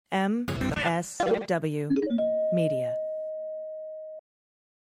MSW Media.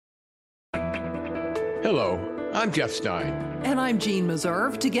 Hello, I'm Jeff Stein. And I'm Jean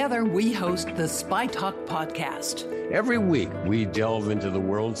Meserve. Together, we host the Spy Talk podcast. Every week, we delve into the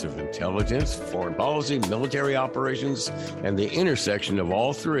worlds of intelligence, foreign policy, military operations, and the intersection of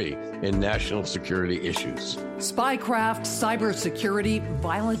all three in national security issues. Spycraft, cybersecurity,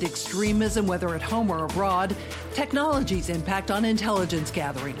 violent extremism, whether at home or abroad, technology's impact on intelligence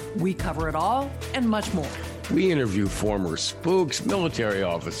gathering. We cover it all and much more. We interview former spooks, military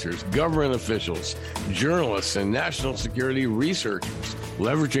officers, government officials, journalists, and national security researchers,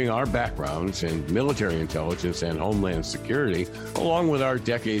 leveraging our backgrounds in military intelligence and homeland security, along with our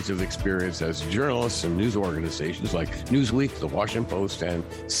decades of experience as journalists and news organizations like Newsweek, The Washington Post, and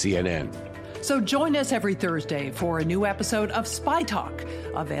CNN. So join us every Thursday for a new episode of Spy Talk,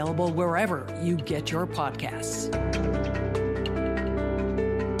 available wherever you get your podcasts.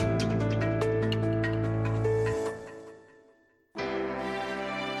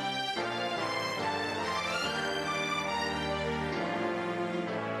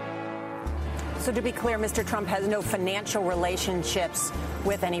 So to be clear, Mr. Trump has no financial relationships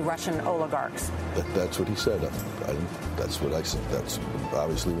with any Russian oligarchs. That's what he said. That's what I said. That's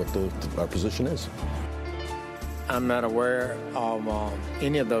obviously what our position is. I'm not aware of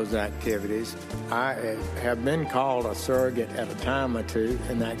any of those activities. I have been called a surrogate at a time or two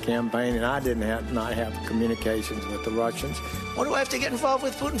in that campaign, and I did not have communications with the Russians. What do I have to get involved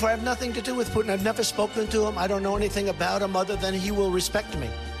with Putin for? I have nothing to do with Putin. I've never spoken to him. I don't know anything about him other than he will respect me.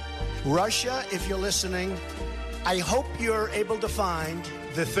 Russia, if you're listening, I hope you're able to find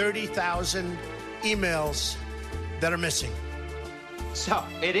the 30,000 emails that are missing. So,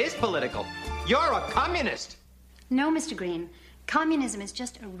 it is political. You're a communist. No, Mr. Green. Communism is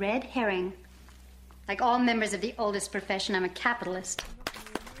just a red herring. Like all members of the oldest profession, I'm a capitalist.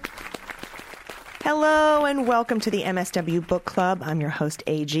 Hello and welcome to the MSW Book Club. I'm your host,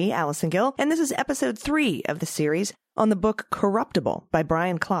 AG, Allison Gill, and this is episode 3 of the series on the book Corruptible by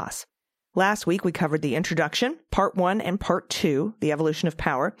Brian Klaas. Last week, we covered the introduction, part 1 and part 2, the evolution of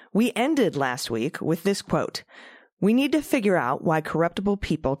power. We ended last week with this quote: "We need to figure out why corruptible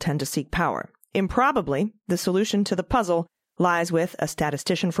people tend to seek power. Improbably, the solution to the puzzle lies with a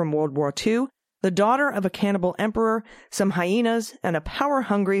statistician from World War II, the daughter of a cannibal emperor, some hyenas, and a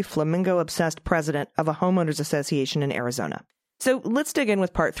power-hungry, flamingo-obsessed president of a homeowners association in Arizona." So let's dig in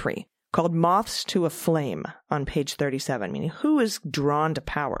with part 3, called Moths to a Flame, on page 37, meaning who is drawn to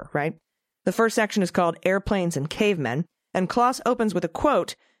power, right? The first section is called Airplanes and Cavemen, and Klaas opens with a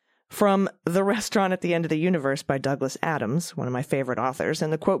quote from The Restaurant at the End of the Universe by Douglas Adams, one of my favorite authors,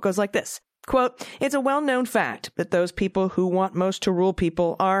 and the quote goes like this, quote, "It's a well-known fact that those people who want most to rule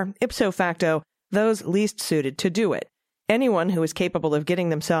people are, ipso facto, those least suited to do it. Anyone who is capable of getting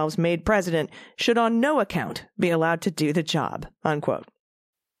themselves made president should on no account be allowed to do the job," unquote.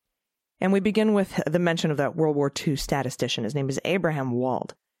 And we begin with the mention of that World War II statistician. His name is Abraham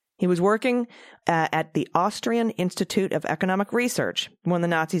Wald. He was working at the Austrian Institute of Economic Research when the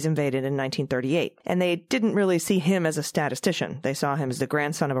Nazis invaded in 1938. And they didn't really see him as a statistician. They saw him as the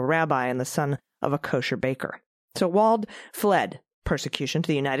grandson of a rabbi and the son of a kosher baker. So Wald fled persecution to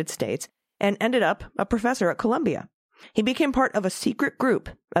the United States and ended up a professor at Columbia. He became part of a secret group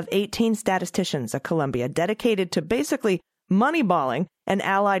of 18 statisticians at Columbia dedicated to basically moneyballing an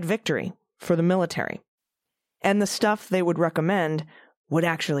Allied victory for the military. And the stuff they would recommend would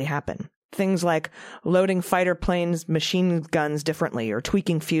actually happen. Things like loading fighter planes' machine guns differently or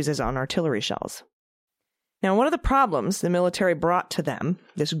tweaking fuses on artillery shells. Now, one of the problems the military brought to them,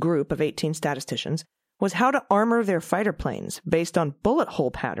 this group of 18 statisticians, was how to armor their fighter planes based on bullet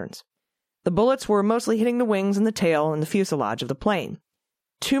hole patterns. The bullets were mostly hitting the wings and the tail and the fuselage of the plane.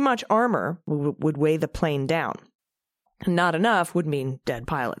 Too much armor would weigh the plane down. Not enough would mean dead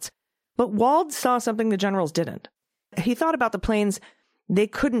pilots. But Wald saw something the generals didn't. He thought about the planes they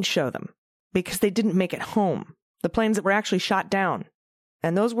couldn't show them because they didn't make it home. The planes that were actually shot down.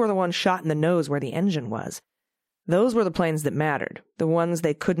 And those were the ones shot in the nose where the engine was. Those were the planes that mattered, the ones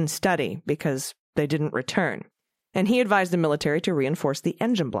they couldn't study because they didn't return. And he advised the military to reinforce the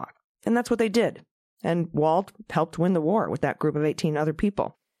engine block. And that's what they did. And Wald helped win the war with that group of 18 other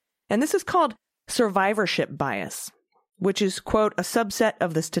people. And this is called survivorship bias, which is, quote, a subset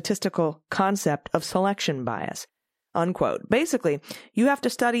of the statistical concept of selection bias, unquote. Basically, you have to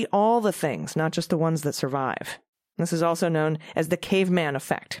study all the things, not just the ones that survive. This is also known as the caveman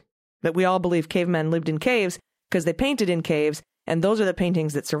effect, that we all believe cavemen lived in caves because they painted in caves, and those are the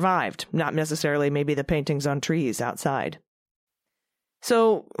paintings that survived, not necessarily maybe the paintings on trees outside.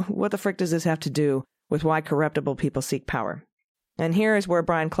 So what the frick does this have to do with why corruptible people seek power? And here is where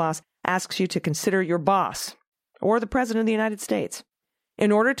Brian Klaas asks you to consider your boss, or the President of the United States.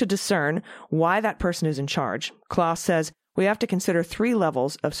 In order to discern why that person is in charge, Klaas says we have to consider 3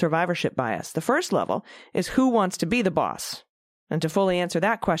 levels of survivorship bias. The first level is who wants to be the boss. And to fully answer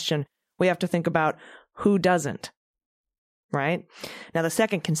that question, we have to think about who doesn't. Right? Now, the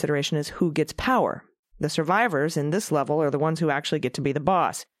second consideration is who gets power. The survivors in this level are the ones who actually get to be the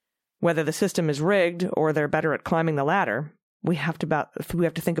boss. Whether the system is rigged or they're better at climbing the ladder, we have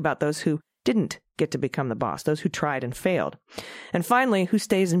to think about those who didn't get to become the boss, those who tried and failed. And finally, who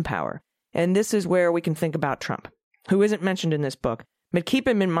stays in power. And this is where we can think about Trump, who isn't mentioned in this book, but keep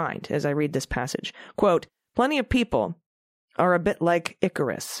him in mind as I read this passage. Quote, "Plenty of people are a bit like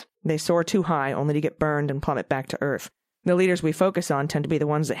Icarus. They soar too high only to get burned and plummet back to earth. The leaders we focus on tend to be the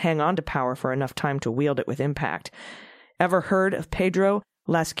ones that hang on to power for enough time to wield it with impact. Ever heard of Pedro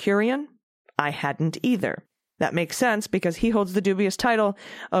Lascurian? I hadn't either. That makes sense because he holds the dubious title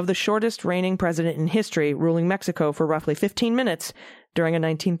of the shortest reigning president in history, ruling Mexico for roughly 15 minutes during a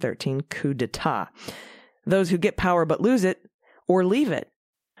 1913 coup d'etat. Those who get power but lose it, or leave it,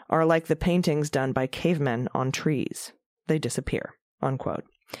 are like the paintings done by cavemen on trees. They disappear." Unquote.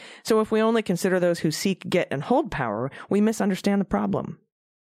 So if we only consider those who seek, get, and hold power, we misunderstand the problem,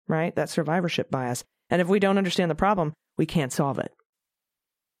 right? That survivorship bias. And if we don't understand the problem, we can't solve it.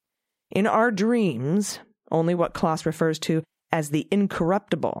 In our dreams, only what Klaas refers to as the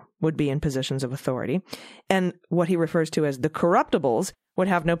incorruptible would be in positions of authority, and what he refers to as the corruptibles would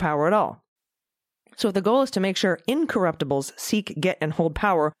have no power at all. So if the goal is to make sure incorruptibles seek, get, and hold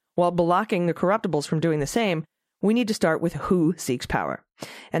power while blocking the corruptibles from doing the same, we need to start with who seeks power.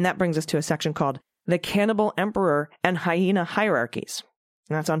 And that brings us to a section called The Cannibal Emperor and Hyena Hierarchies.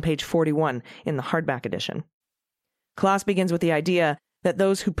 And that's on page 41 in the hardback edition. Klaas begins with the idea that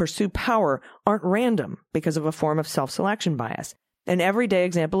those who pursue power aren't random because of a form of self-selection bias. An everyday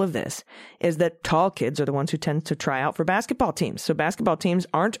example of this is that tall kids are the ones who tend to try out for basketball teams. So basketball teams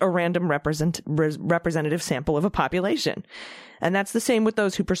aren't a random representative sample of a population. And that's the same with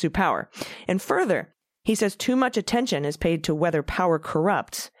those who pursue power. And further, he says too much attention is paid to whether power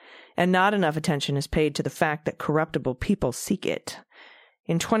corrupts, and not enough attention is paid to the fact that corruptible people seek it.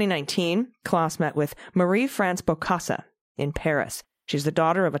 In 2019, Klaas met with Marie-France Bokassa in Paris. She's the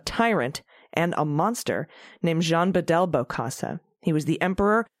daughter of a tyrant and a monster named Jean Bedel Bokassa. He was the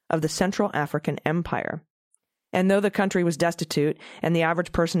emperor of the Central African Empire. And though the country was destitute and the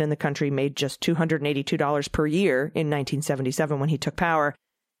average person in the country made just $282 per year in 1977 when he took power,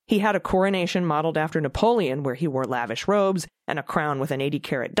 he had a coronation modeled after Napoleon, where he wore lavish robes and a crown with an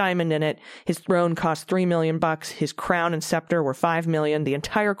 80-carat diamond in it. His throne cost $3 million. His crown and scepter were $5 million. The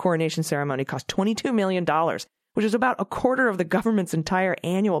entire coronation ceremony cost $22 million, which is about a quarter of the government's entire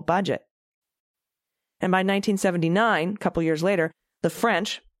annual budget. And by 1979, a couple years later, the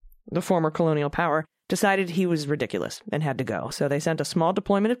French, the former colonial power, decided he was ridiculous and had to go. So they sent a small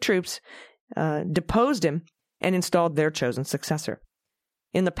deployment of troops, deposed him, and installed their chosen successor.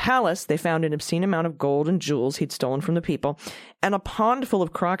 In the palace, they found an obscene amount of gold and jewels he'd stolen from the people, and a pond full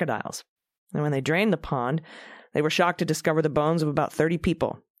of crocodiles. And when they drained the pond, they were shocked to discover the bones of about 30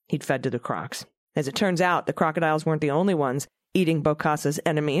 people he'd fed to the crocs. As it turns out, the crocodiles weren't the only ones eating Bokassa's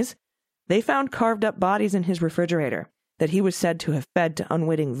enemies. They found carved-up bodies in his refrigerator that he was said to have fed to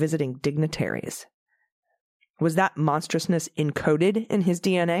unwitting visiting dignitaries. Was that monstrousness encoded in his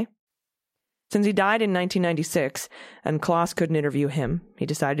DNA? Since he died in 1996, and Klaas couldn't interview him, he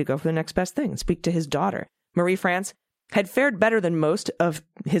decided to go for the next best thing and speak to his daughter. Marie-France had fared better than most of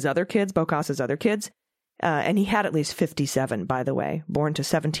his other kids, Bokassa's other kids, and he had at least 57, by the way, born to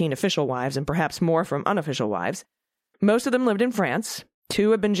 17 official wives and perhaps more from unofficial wives. Most of them lived in France.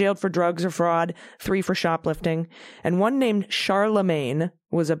 2 had been jailed for drugs or fraud, 3 for shoplifting, and one named Charlemagne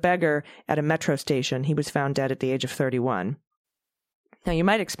was a beggar at a metro station. He was found dead at the age of 31. Now, you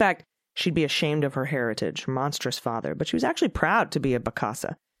might expect she'd be ashamed of her heritage, her monstrous father, but she was actually proud to be a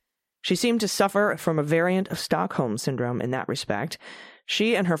Bokassa. She seemed to suffer from a variant of Stockholm syndrome in that respect.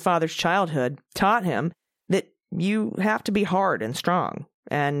 She and her father's childhood taught him that you have to be hard and strong,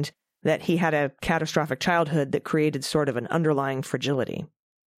 and that he had a catastrophic childhood that created sort of an underlying fragility.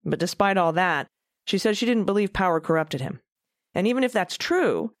 But despite all that, she said she didn't believe power corrupted him. And even if that's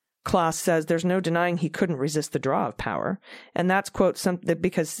true, Klaas says there's no denying he couldn't resist the draw of power, and that's, quote,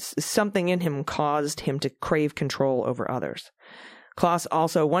 because something in him caused him to crave control over others. Klaas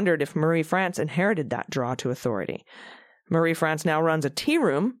also wondered if Marie-France inherited that draw to authority. Marie-France now runs a tea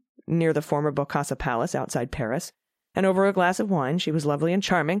room near the former Bokassa Palace outside Paris, and over a glass of wine she was lovely and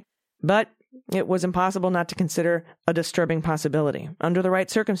charming, but it was impossible not to consider a disturbing possibility. Under the right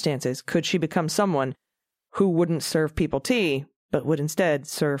circumstances, could she become someone who wouldn't serve people tea, but would instead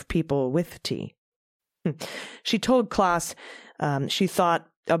serve people with tea. She told Klaas she thought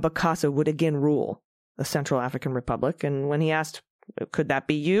a Bokassa would again rule the Central African Republic, and when he asked, could that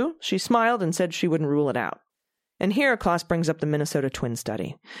be you? She smiled and said she wouldn't rule it out. And here Klaas brings up the Minnesota twin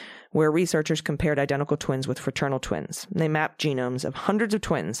study, where researchers compared identical twins with fraternal twins. They mapped genomes of hundreds of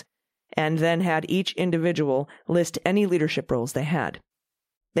twins and then had each individual list any leadership roles they had.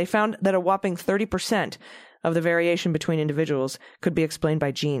 They found that a whopping 30% of the variation between individuals could be explained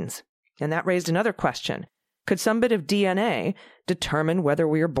by genes. And that raised another question. Could some bit of DNA determine whether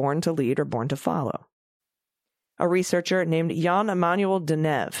we are born to lead or born to follow? A researcher named Jan Emmanuel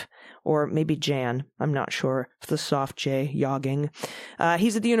Deneve, or maybe Jan, I'm not sure if the soft J, Jogging.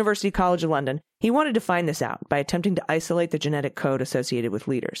 He's at the University College of London. He wanted to find this out by attempting to isolate the genetic code associated with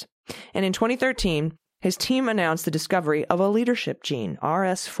leaders. And in 2013, his team announced the discovery of a leadership gene,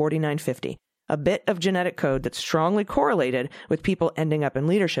 RS4950, a bit of genetic code that strongly correlated with people ending up in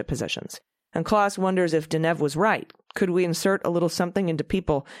leadership positions. And Klaas wonders if Deneve was right. Could we insert a little something into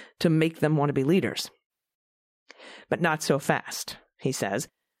people to make them want to be leaders? But not so fast, he says.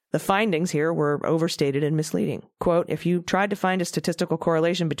 The findings here were overstated and misleading. Quote, if you tried to find a statistical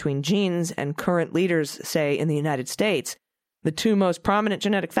correlation between genes and current leaders, say, in the United States, the two most prominent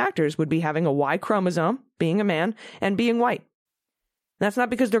genetic factors would be having a Y chromosome, being a man, and being white. That's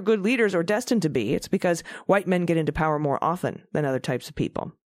not because they're good leaders or destined to be. It's because white men get into power more often than other types of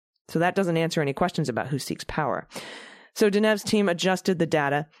people. So that doesn't answer any questions about who seeks power. So Deneve's team adjusted the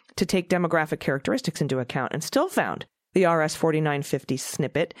data to take demographic characteristics into account and still found the RS4950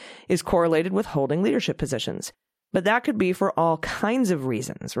 snippet is correlated with holding leadership positions. But that could be for all kinds of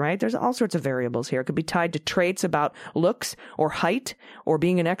reasons, right? There's all sorts of variables here. It could be tied to traits about looks or height or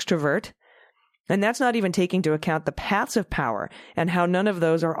being an extrovert. And that's not even taking into account the paths of power and how none of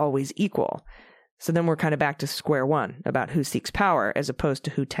those are always equal. So then we're kind of back to square one about who seeks power as opposed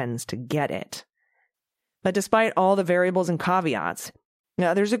to who tends to get it. But despite all the variables and caveats,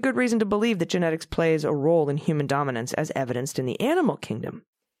 there's a good reason to believe that genetics plays a role in human dominance as evidenced in the animal kingdom.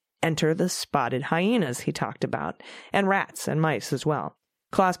 Enter the spotted hyenas he talked about, and rats and mice as well.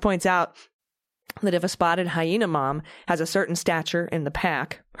 Klaas points out that if a spotted hyena mom has a certain stature in the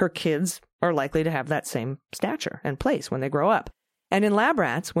pack, her kids are likely to have that same stature and place when they grow up. And in lab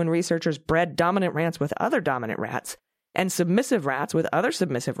rats, when researchers bred dominant rats with other dominant rats and submissive rats with other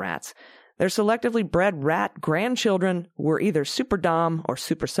submissive rats, their selectively bred rat grandchildren were either super dom or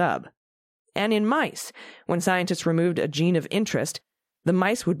super sub. And in mice, when scientists removed a gene of interest, the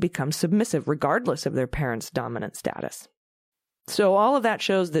mice would become submissive regardless of their parents' dominant status. So all of that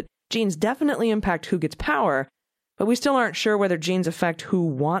shows that genes definitely impact who gets power, but we still aren't sure whether genes affect who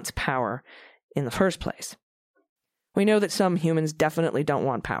wants power in the first place. We know that some humans definitely don't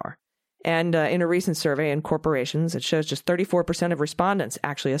want power. And in a recent survey in corporations, it shows just 34% of respondents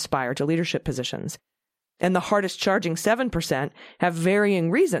actually aspire to leadership positions. And the hardest charging 7% have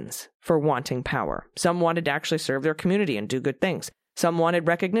varying reasons for wanting power. Some wanted to actually serve their community and do good things. Some wanted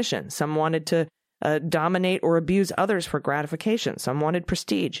recognition. Some wanted to dominate or abuse others for gratification. Some wanted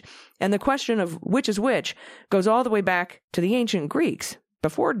prestige. And the question of which is which goes all the way back to the ancient Greeks.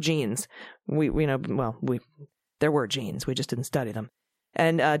 Before genes, there were genes, we just didn't study them.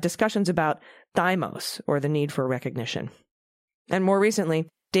 And discussions about thymos, or the need for recognition. And more recently,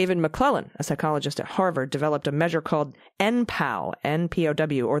 David McClellan, a psychologist at Harvard, developed a measure called NPOW,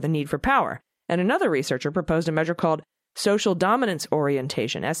 N-P-O-W, or the need for power. And another researcher proposed a measure called social dominance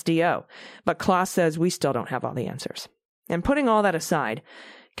orientation, SDO. But Klaas says we still don't have all the answers. And putting all that aside,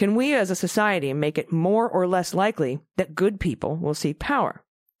 can we as a society make it more or less likely that good people will seek power?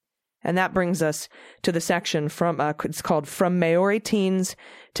 And that brings us to the section it's called From Maori Teens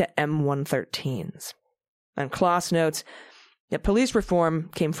to M113s. And Klaas notes that police reform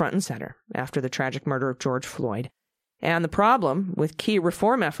came front and center after the tragic murder of George Floyd. And the problem with key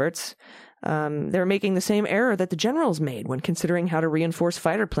reform efforts, they're making the same error that the generals made when considering how to reinforce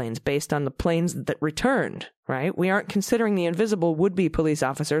fighter planes based on the planes that returned, right? We aren't considering the invisible would-be police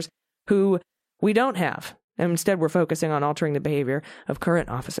officers who we don't have. And instead, we're focusing on altering the behavior of current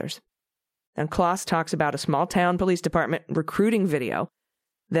officers. And Klaas talks about a small-town police department recruiting video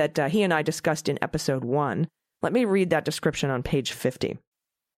that he and I discussed in episode 1. Let me read that description on page 50.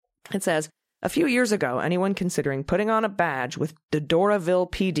 It says, a few years ago, anyone considering putting on a badge with the Doraville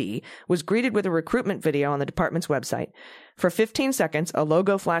PD was greeted with a recruitment video on the department's website. For 15 seconds, a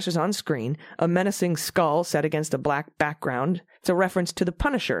logo flashes on screen, a menacing skull set against a black background. It's a reference to the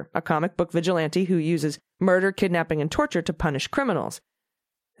Punisher, a comic book vigilante who uses murder, kidnapping, and torture to punish criminals.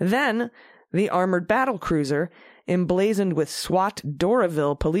 Then, the armored battle cruiser, emblazoned with SWAT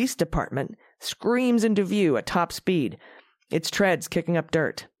Doraville Police Department, screams into view at top speed. Its treads kicking up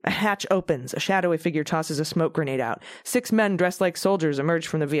dirt. A hatch opens. A shadowy figure tosses a smoke grenade out. 6 men dressed like soldiers emerge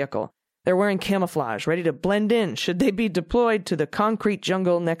from the vehicle. They're wearing camouflage, ready to blend in should they be deployed to the concrete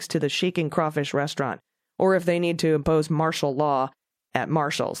jungle next to the Shaking Crawfish restaurant, or if they need to impose martial law at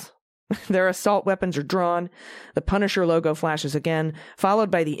Marshall's. Their assault weapons are drawn. The Punisher logo flashes again, followed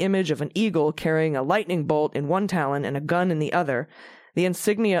by the image of an eagle carrying a lightning bolt in one talon and a gun in the other, the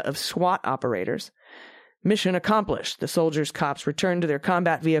insignia of SWAT operators. Mission accomplished. The soldiers' cops return to their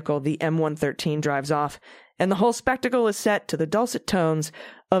combat vehicle. The M113 drives off, and the whole spectacle is set to the dulcet tones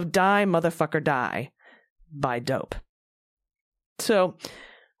of Die Motherfucker Die by Dope. So,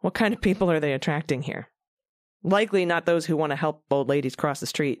 what kind of people are they attracting here? Likely not those who want to help old ladies cross the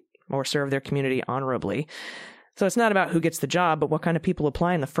street or serve their community honorably. So it's not about who gets the job, but what kind of people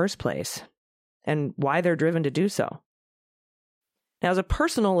apply in the first place, and why they're driven to do so. Now, as a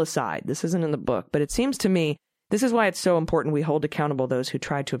personal aside, this isn't in the book, but it seems to me this is why it's so important we hold accountable those who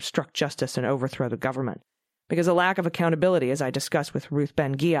try to obstruct justice and overthrow the government. Because a lack of accountability, as I discussed with Ruth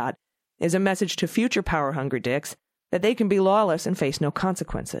Ben-Ghiat, is a message to future power-hungry dicks that they can be lawless and face no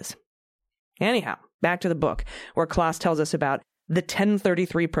consequences. Anyhow, back to the book, where Klaas tells us about the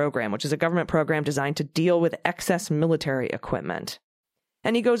 1033 program, which is a government program designed to deal with excess military equipment.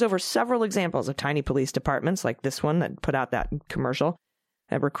 And he goes over several examples of tiny police departments, like this one that put out that commercial,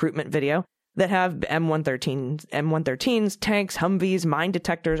 a recruitment video, that have M113s, tanks, Humvees, mine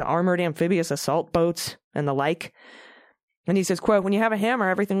detectors, armored amphibious assault boats, and the like. And he says, quote, "When you have a hammer,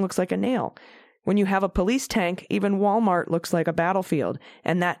 everything looks like a nail. When you have a police tank, even Walmart looks like a battlefield,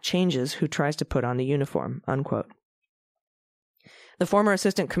 and that changes who tries to put on the uniform," unquote. The former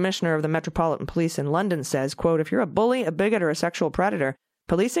assistant commissioner of the Metropolitan Police in London says, quote, "If you're a bully, a bigot, or a sexual predator,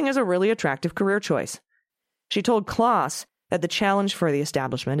 policing is a really attractive career choice." She told Klaas that the challenge for the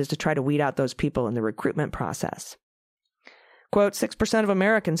establishment is to try to weed out those people in the recruitment process. Quote, 6% of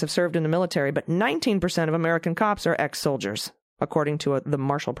Americans have served in the military, but 19% of American cops are ex-soldiers, according to the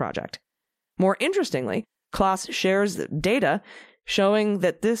Marshall Project. More interestingly, Klaas shares data showing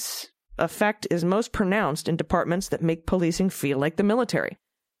that this effect is most pronounced in departments that make policing feel like the military.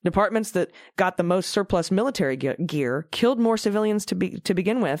 Departments that got the most surplus military gear killed more civilians to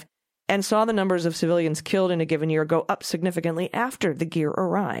begin with, and saw the numbers of civilians killed in a given year go up significantly after the gear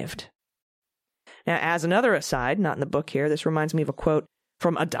arrived. Now, as another aside, not in the book here, this reminds me of a quote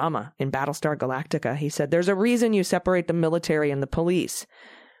from Adama in Battlestar Galactica. He said, "There's a reason you separate the military and the police.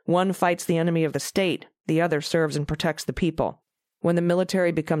 One fights the enemy of the state, the other serves and protects the people. When the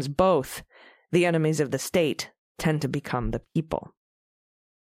military becomes both, the enemies of the state tend to become the people."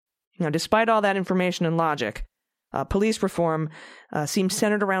 Now, despite all that information and logic, police reform seems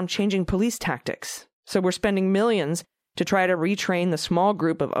centered around changing police tactics. So we're spending millions to try to retrain the small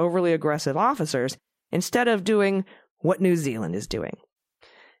group of overly aggressive officers instead of doing what New Zealand is doing.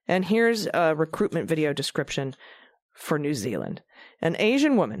 And here's a recruitment video description for New Zealand. An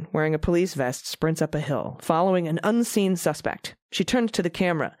Asian woman wearing a police vest sprints up a hill, following an unseen suspect. She turns to the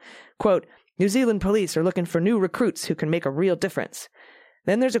camera. Quote, "New Zealand police are looking for new recruits who can make a real difference."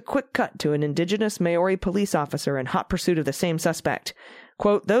 Then there's a quick cut to an indigenous Maori police officer in hot pursuit of the same suspect.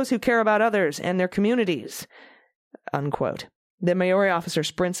 Quote, "Those who care about others and their communities," unquote. The Maori officer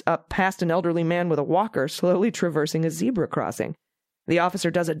sprints up past an elderly man with a walker slowly traversing a zebra crossing. The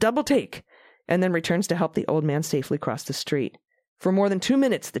officer does a double take and then returns to help the old man safely cross the street. For more than 2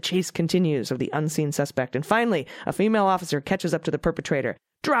 minutes, the chase continues of the unseen suspect, and finally, a female officer catches up to the perpetrator.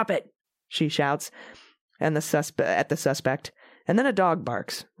 "Drop it!" she shouts at the suspect. And then a dog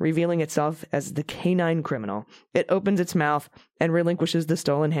barks, revealing itself as the canine criminal. It opens its mouth and relinquishes the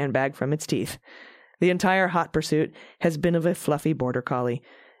stolen handbag from its teeth. The entire hot pursuit has been of a fluffy border collie.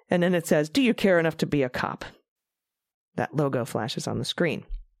 And then it says, "Do you care enough to be a cop?" That logo flashes on the screen.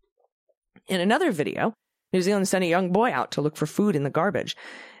 In another video, New Zealand sent a young boy out to look for food in the garbage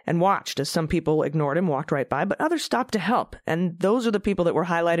and watched as some people ignored him, walked right by, but others stopped to help. And those are the people that were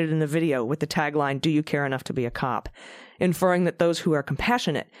highlighted in the video with the tagline, "Do you care enough to be a cop?" inferring that those who are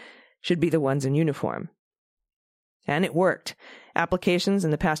compassionate should be the ones in uniform. And it worked. Applications in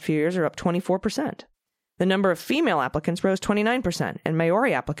the past few years are up 24%. The number of female applicants rose 29%, and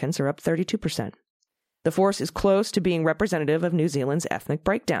Maori applicants are up 32%. The force is close to being representative of New Zealand's ethnic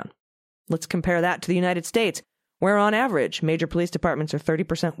breakdown. Let's compare that to the United States, where on average, major police departments are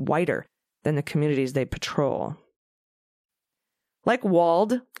 30% whiter than the communities they patrol. Like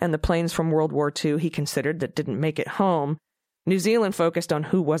Wald and the planes from World War II he considered that didn't make it home, New Zealand focused on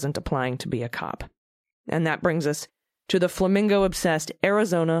who wasn't applying to be a cop. And that brings us to the flamingo-obsessed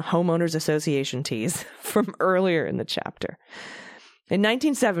Arizona Homeowners Association tease from earlier in the chapter. In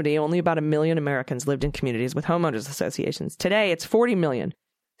 1970, only about 1 million Americans lived in communities with homeowners associations. Today, it's 40 million.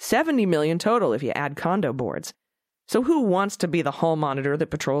 70 million total if you add condo boards. So who wants to be the hall monitor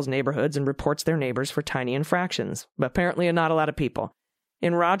that patrols neighborhoods and reports their neighbors for tiny infractions? Apparently not a lot of people.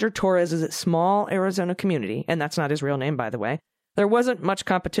 In Roger Torres' small Arizona community, and that's not his real name, by the way, there wasn't much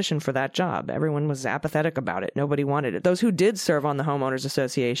competition for that job. Everyone was apathetic about it. Nobody wanted it. Those who did serve on the homeowners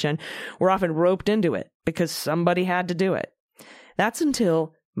association were often roped into it because somebody had to do it. That's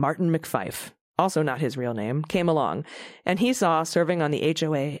until Martin McFife, also not his real name, came along, and he saw serving on the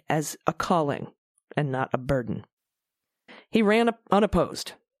HOA as a calling and not a burden. He ran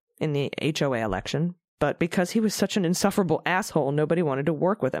unopposed in the HOA election, but because he was such an insufferable asshole, nobody wanted to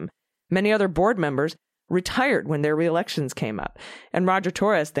work with him. Many other board members retired when their re-elections came up, and Roger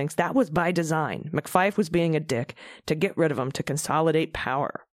Torres thinks that was by design. McFife was being a dick to get rid of him, to consolidate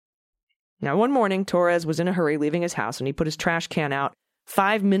power. Now, one morning, Torres was in a hurry leaving his house, and he put his trash can out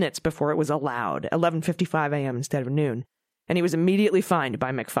 5 minutes before it was allowed, 11:55 a.m. instead of noon, and he was immediately fined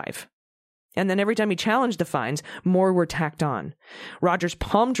by McFife. And then every time he challenged the fines, more were tacked on. Roger's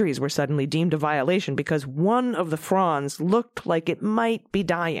palm trees were suddenly deemed a violation because one of the fronds looked like it might be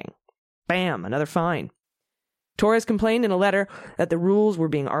dying. Bam, another fine. Torres complained in a letter that the rules were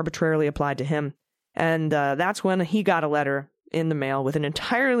being arbitrarily applied to him, and that's when he got a letter in the mail with an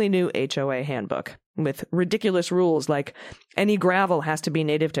entirely new HOA handbook, with ridiculous rules like any gravel has to be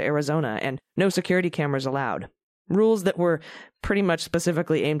native to Arizona and no security cameras allowed. Rules that were pretty much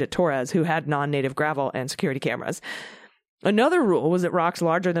specifically aimed at Torres, who had non-native gravel and security cameras. Another rule was that rocks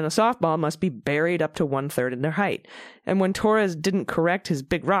larger than a softball must be buried up to 1/3 in their height. And when Torres didn't correct his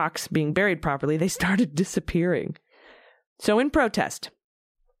big rocks being buried properly, they started disappearing. So in protest,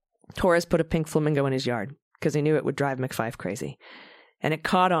 Torres put a pink flamingo in his yard because he knew it would drive McFife crazy. And it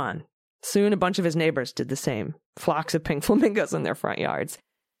caught on. Soon a bunch of his neighbors did the same. Flocks of pink flamingos in their front yards.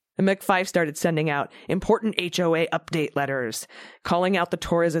 And McFife started sending out important HOA update letters, calling out the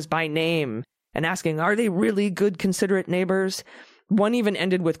Torreses by name and asking, are they really good, considerate neighbors? One even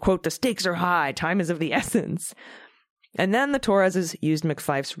ended with, quote, the stakes are high, time is of the essence. And then the Torreses used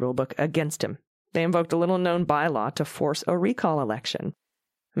McFife's rulebook against him. They invoked a little-known bylaw to force a recall election.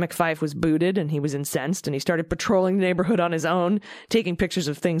 McFife was booted, and he was incensed, and he started patrolling the neighborhood on his own, taking pictures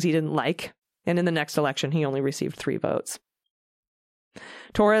of things he didn't like. And in the next election, he only received 3 votes.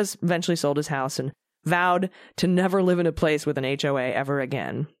 Torres eventually sold his house and vowed to never live in a place with an HOA ever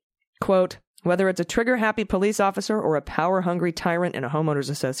again. Quote, whether it's a trigger-happy police officer or a power-hungry tyrant in a homeowners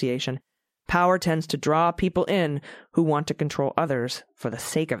association, power tends to draw people in who want to control others for the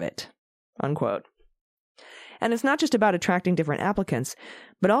sake of it. Unquote. And it's not just about attracting different applicants,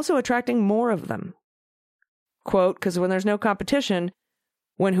 but also attracting more of them. Quote, because when there's no competition,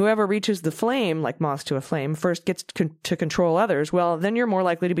 when whoever reaches the flame, like moths to a flame, first gets to control others, well, then you're more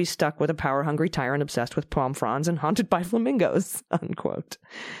likely to be stuck with a power-hungry tyrant obsessed with palm fronds and haunted by flamingos. Unquote.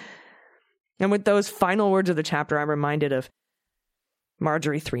 And with those final words of the chapter, I'm reminded of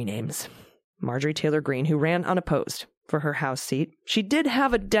Marjorie 3 names. Marjorie Taylor Greene, who ran unopposed for her House seat. She did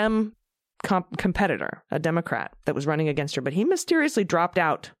have a competitor, a Democrat, that was running against her, but he mysteriously dropped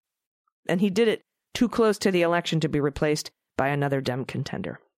out. And he did it too close to the election to be replaced by another Dem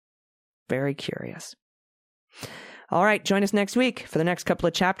contender. Very curious. All right, join us next week for the next couple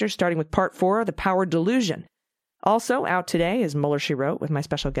of chapters, starting with Part 4, The Power Delusion. Also out today is Mueller, She Wrote, with my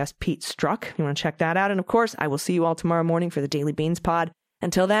special guest, Pete Strzok. You want to check that out. And of course, I will see you all tomorrow morning for the Daily Beans pod.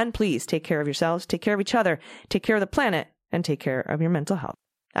 Until then, please take care of yourselves, take care of each other, take care of the planet, and take care of your mental health.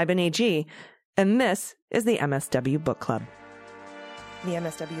 I've been AG, and this is the MSW Book Club. The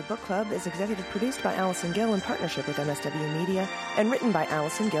MSW Book Club is executive produced by Allison Gill in partnership with MSW Media and written by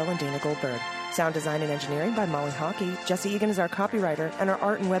Allison Gill and Dana Goldberg. Sound design and engineering by Molly Hockey. Jesse Egan is our copywriter, and our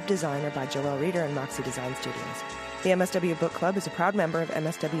art and web designer by Joelle Reeder and Moxie Design Studios. The MSW Book Club is a proud member of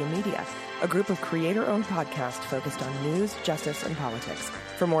MSW Media, a group of creator-owned podcasts focused on news, justice, and politics.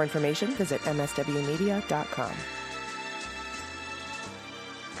 For more information, visit mswmedia.com.